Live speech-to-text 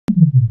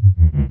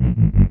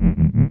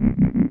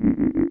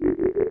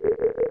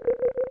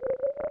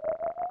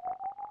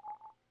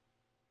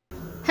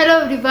Hello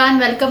everyone,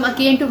 welcome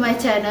again to my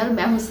channel.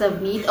 मैं हूं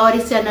सवनीत और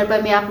इस चैनल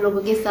पर मैं आप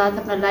लोगों के साथ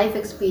अपना life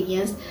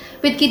experience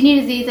with kidney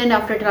disease and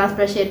after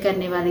transplant share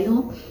करने वाली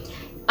हूं।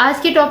 आज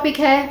की टॉपिक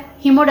है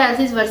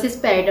हीमोडायलिसिस वर्सेस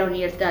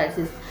पेरिटोनियल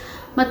डायलिसिस।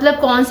 मतलब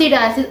कौन सी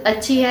डायलिसिस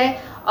अच्छी है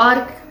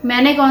और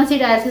मैंने कौन सी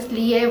डायलिसिस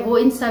ली है, वो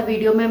इन सब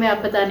वीडियो में मैं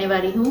आप बताने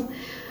वाली हूँ।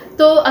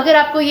 तो अगर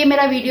आपको ये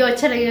मेरा वीडियो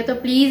अच्छा लगेगा तो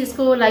प्लीज़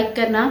इसको लाइक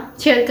करना,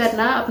 शेयर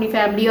करना अपनी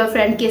फैमिली और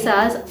फ्रेंड के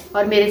साथ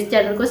और मेरे इस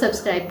चैनल को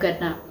सब्सक्राइब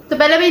करना। तो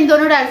पहले मैं इन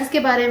दोनों डायलिसिस के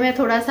बारे में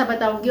थोड़ा सा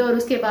बताऊंगी और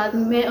उसके बाद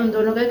में उन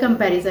दोनों का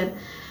कंपैरिजन।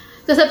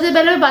 तो सबसे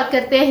पहले बात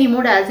करते हैं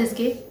हीमोडायलिसिस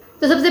की।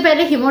 तो सबसे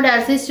पहले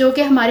हीमोडायलिसिस जो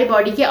कि हमारी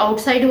बॉडी के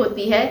आउटसाइड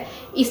होती है,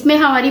 इसमें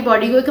हमारी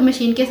बॉडी को एक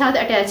मशीन के साथ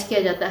अटैच किया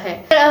जाता है।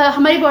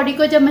 हमारी बॉडी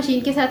को जब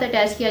मशीन के साथ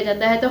अटैच किया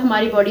जाता है तो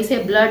हमारी बॉडी से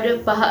ब्लड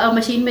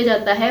मशीन में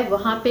जाता है।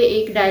 वहाँ पे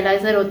एक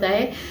डायलाइजर होता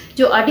है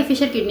जो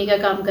आर्टिफिशियल किडनी का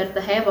काम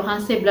करता है। वहाँ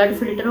से ब्लड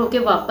फिल्टर होकर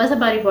वापस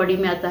हमारी बॉडी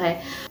में आता है।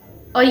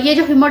 और ये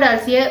जो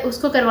हीमोडायलिसिस है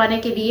उसको करवाने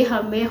के लिए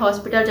हमें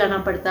हॉस्पिटल जाना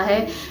पड़ता है।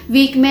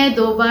 वीक में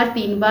 2 बार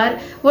 3 बार,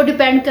 वो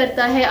डिपेंड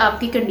करता है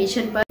आपकी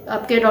कंडीशन पर।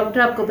 आपके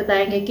डॉक्टर आपको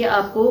बताएंगे कि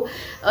आपको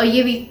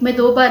ये वीक में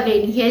 2 बार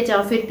लेनी है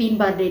या फिर 3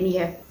 बार लेनी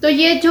है। तो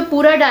ये जो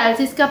पूरा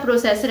डायलिसिस का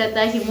प्रोसेस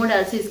रहता है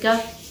हीमोडायलिसिस का,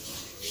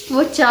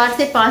 वो 4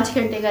 से 5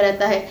 घंटे का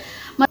रहता है।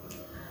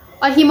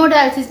 और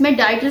हीमोडायलिसिस में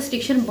डाइट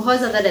रिस्ट्रिक्शन बहुत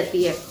ज़्यादा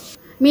रहती है।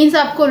 मीन्स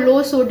आपको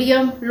लो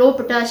सोडियम, लो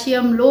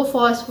पोटाशियम, लो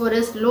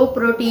फास्फोरस, लो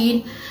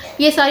प्रोटीन,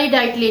 ये सारी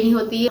डाइट लेनी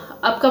होती है।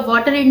 आपका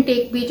वाटर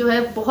इनटेक भी जो है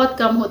बहुत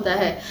कम होता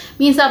है।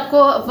 मीन्स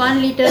आपको 1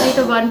 लीटर नहीं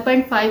तो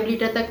 1.5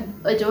 लीटर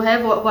तक जो है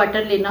वो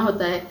वाटर लेना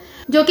होता है,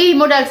 जो कि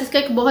हीमोडायलिसिस का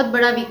एक बहुत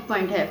बड़ा वीक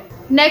पॉइंट है।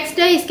 नेक्स्ट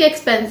है इसके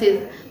एक्सपेंसेस।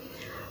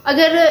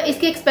 अगर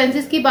इसके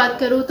एक्सपेंसेस की बात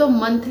करूँ तो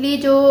मंथली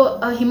जो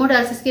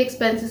हीमोडायलिसिस के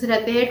एक्सपेंसेस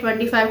रहते हैं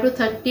 25 to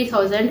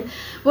 30,000।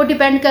 वो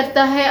डिपेंड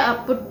करता है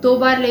आप 2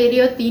 बार ले रहे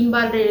हो 3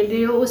 बार ले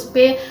रहे हो,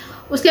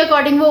 उसके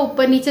अकॉर्डिंग वो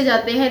ऊपर नीचे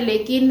जाते हैं।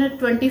 लेकिन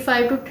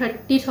 25 to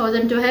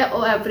 30,000 जो है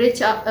वो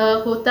एवरेज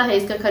होता है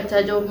इसका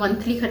खर्चा, जो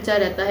मंथली खर्चा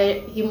रहता है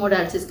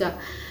हीमोडायलिसिस का।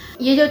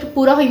 ये जो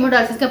पूरा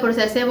हीमोडायलिसिस का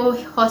प्रोसेस है वो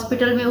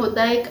हॉस्पिटल में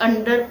होता है एक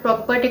अंडर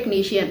प्रॉपर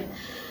टेक्नीशियन।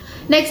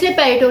 नेक्स्ट है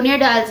पेरिटोनियल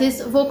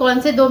डायलिसिस। वो कौन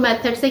से 2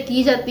 मेथड से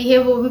की जाती है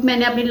वो भी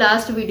मैंने अपनी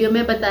लास्ट वीडियो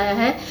में बताया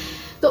है।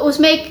 तो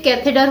उसमें एक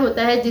कैथेटर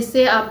होता है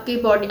जिससे आपकी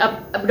बॉडी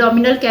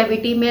एब्डोमिनल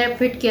कैविटी में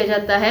फिट किया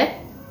जाता है।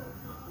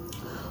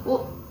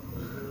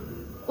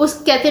 उस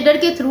कैथेटर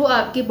के थ्रू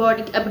आपकी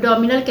बॉडी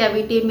एब्डोमिनल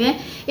कैविटी में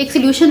एक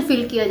सोल्यूशन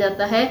फिल किया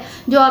जाता है,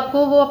 जो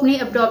आपको वो अपनी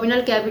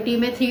एब्डोमिनल कैविटी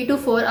में 3 to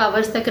 4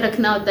 आवर्स तक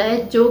रखना होता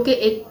है, जो कि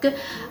एक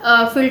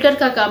फिल्टर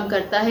का काम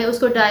करता है।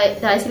 उसको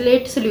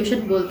डाइसिलेट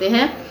सोल्यूशन बोलते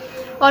हैं।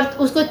 और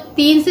उसको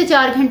 3 से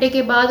 4 घंटे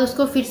के बाद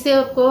उसको फिर से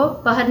आपको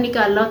बाहर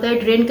निकालना होता है,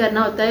 ड्रेन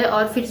करना होता है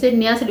और फिर से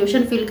नया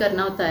सोल्यूशन फिल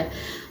करना होता है।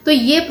 तो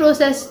ये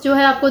प्रोसेस जो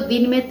है आपको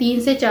दिन में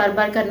 3 से 4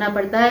 बार करना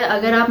पड़ता है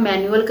अगर आप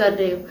मैनुअल कर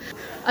रहे हो।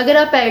 अगर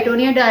आप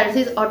पेरिटोनियल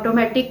डायलिसिस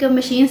ऑटोमेटिक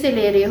मशीन से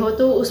ले रहे हो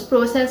तो उस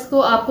प्रोसेस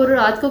को आपको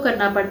रात को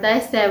करना पड़ता है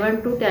 7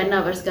 to 10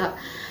 आवर्स का।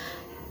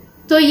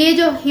 तो ये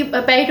जो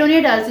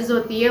पेरिटोनियल डायलिसिस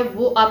होती है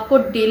वो आपको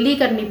डेली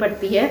करनी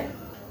पड़ती है।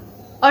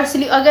 और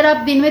अगर आप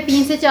दिन में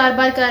 3 से 4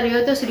 बार कर रहे हो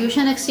तो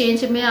सोल्यूशन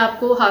एक्सचेंज में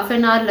आपको हाफ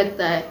एन आवर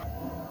लगता है।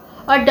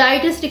 और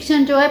डाइट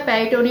रिस्ट्रिक्शन जो है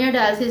पेरिटोनियल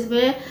डायलिसिस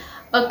में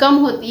कम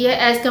होती है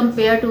as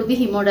compare to the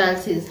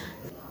haemodialysis.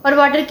 और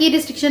वाटर की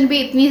रिस्ट्रिक्शन भी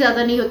इतनी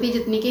ज़्यादा नहीं होती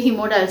जितनी कि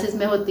हीमोडायलिसिस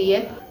में होती है,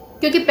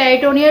 क्योंकि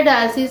पेरिटोनियल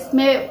डायलिसिस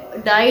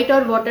में डाइट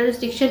और वाटर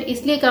रिस्ट्रिक्शन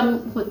इसलिए कम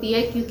होती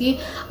है क्योंकि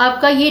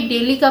आपका ये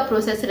डेली का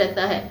प्रोसेस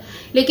रहता है।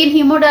 लेकिन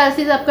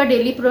हीमोडायलिसिस आपका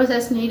डेली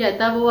प्रोसेस नहीं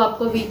रहता, वो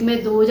आपको वीक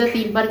में 2 या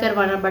 3 बार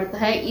करवाना पड़ता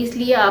है।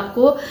 इसलिए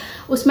आपको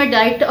उसमें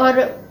डाइट और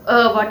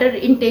वाटर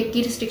इनटेक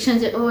की रिस्ट्रिक्शन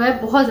जो है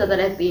बहुत ज़्यादा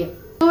रहती है।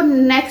 तो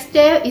नेक्स्ट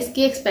है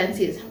इसके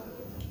एक्सपेंसेस।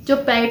 जो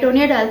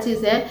पेरिटोनियल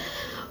डायलिसिस है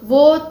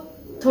वो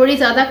थोड़ी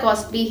ज़्यादा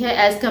कॉस्टली है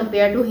as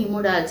compare to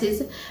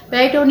haemodialysis.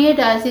 Peritoneal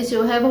dialysis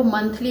जो है वो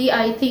मंथली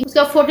आई थिंक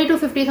उसका 40 to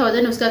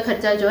 50,000 उसका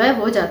खर्चा जो है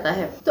वो जाता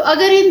है। तो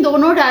अगर इन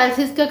दोनों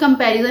डायलिसिस का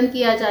कंपैरिजन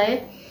किया जाए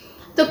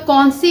तो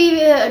कौन सी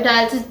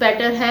डायलिसिस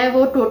बेटर है,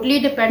 वो टोटली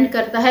डिपेंड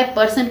करता है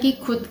पर्सन की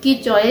खुद की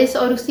चॉइस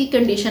और उसकी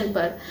कंडीशन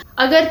पर।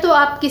 अगर तो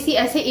आप किसी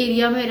ऐसे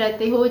एरिया में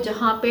रहते हो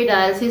जहाँ पे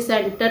डायलिसिस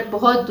सेंटर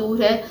बहुत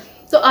दूर है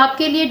तो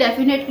आपके लिए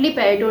डेफिनेटली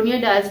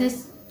पेरिटोनियल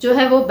डायलिसिस जो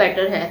है वो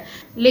बेटर है।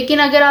 लेकिन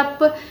अगर आप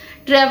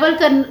ट्रैवल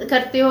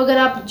करते हो, अगर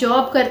आप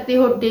जॉब करते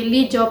हो,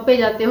 डेली जॉब पे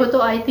जाते हो, तो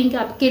आई थिंक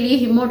आपके लिए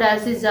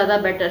हीमोडायलिसिस ज़्यादा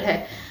बेटर है,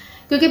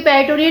 क्योंकि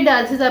पेरिटोनियल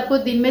डायलिसिस आपको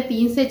दिन में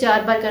 3 से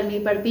 4 बार करनी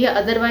पड़ती है।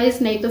 अदरवाइज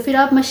नहीं तो फिर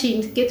आप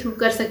मशीन के थ्रू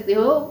कर सकते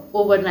हो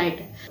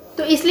ओवरनाइट।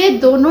 तो इसलिए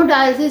दोनों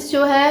डायलिसिस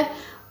जो है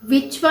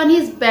विच वन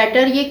इज़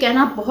बेटर ये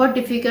कहना बहुत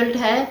डिफ़िकल्ट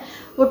है।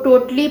 वो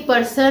totally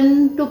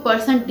person to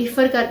person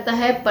differ करता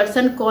है,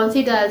 पर्सन कौन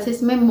सी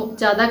डायलिसिस में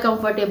ज़्यादा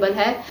कंफर्टेबल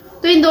है।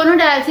 तो इन दोनों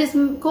डायलिसिस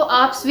को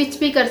आप स्विच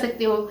भी कर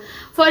सकते हो।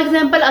 फॉर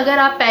एग्जांपल अगर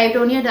आप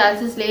पेरिटोनियल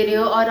डायलिसिस ले रहे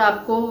हो और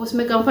आपको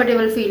उसमें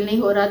कंफर्टेबल फील नहीं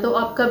हो रहा तो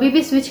आप कभी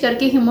भी स्विच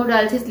करके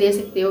हीमोडायलिसिस ले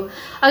सकते हो।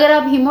 अगर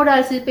आप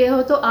हीमोडायलिसिस पे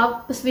हो तो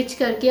आप स्विच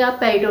करके आप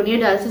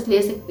पेरिटोनियल डायलिसिस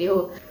ले सकते हो।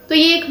 तो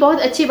ये एक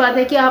बहुत अच्छी बात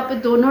है कि आप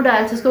दोनों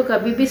डायलिसिस को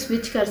कभी भी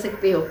स्विच कर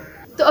सकते हो।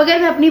 तो अगर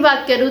मैं अपनी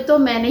बात करूँ तो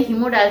मैंने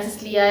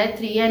हीमोडायलिसिस लिया है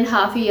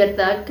 3.5 ईयर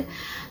तक।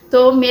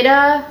 तो मेरा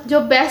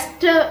जो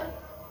बेस्ट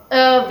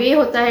वे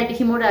होता है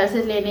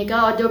हीमोडायलिसिस लेने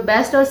का और जो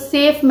बेस्ट और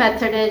सेफ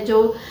मेथड है जो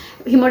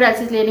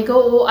हीमोडायलिसिस लेने का,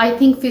 वो आई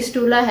थिंक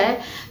फिस्टूला है।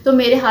 तो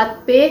मेरे हाथ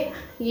पे,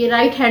 ये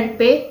राइट हैंड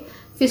पे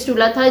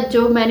फिस्टूला था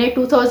जो मैंने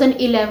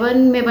 2011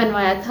 में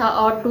बनवाया था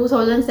और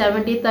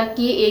 2017 तक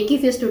ये एक ही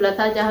फिस्टूला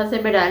था जहाँ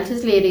से मैं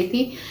डायलिसिस ले रही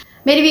थी।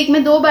 मेरी वीक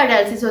में 2 बार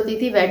डायलिसिस होती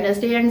थी,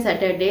 वेडनेसडे एंड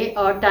सैटरडे,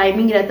 और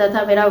टाइमिंग रहता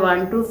था मेरा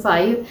 1 to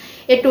 5।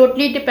 ये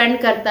टोटली डिपेंड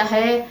करता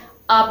है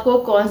आपको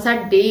कौन सा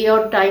डे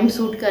और टाइम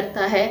सूट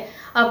करता है,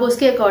 आप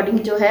उसके अकॉर्डिंग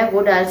जो है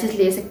वो डायलिसिस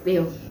ले सकते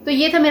हो। तो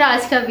ये था मेरा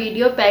आज का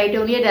video,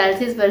 peritoneal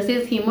dialysis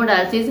versus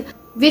haemodialysis,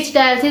 which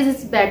dialysis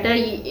is better.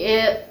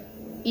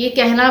 ये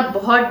कहना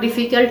बहुत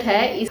डिफिकल्ट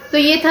है। तो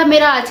ये था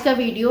मेरा आज का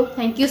video.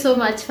 Thank you so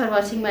much for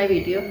watching my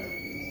video.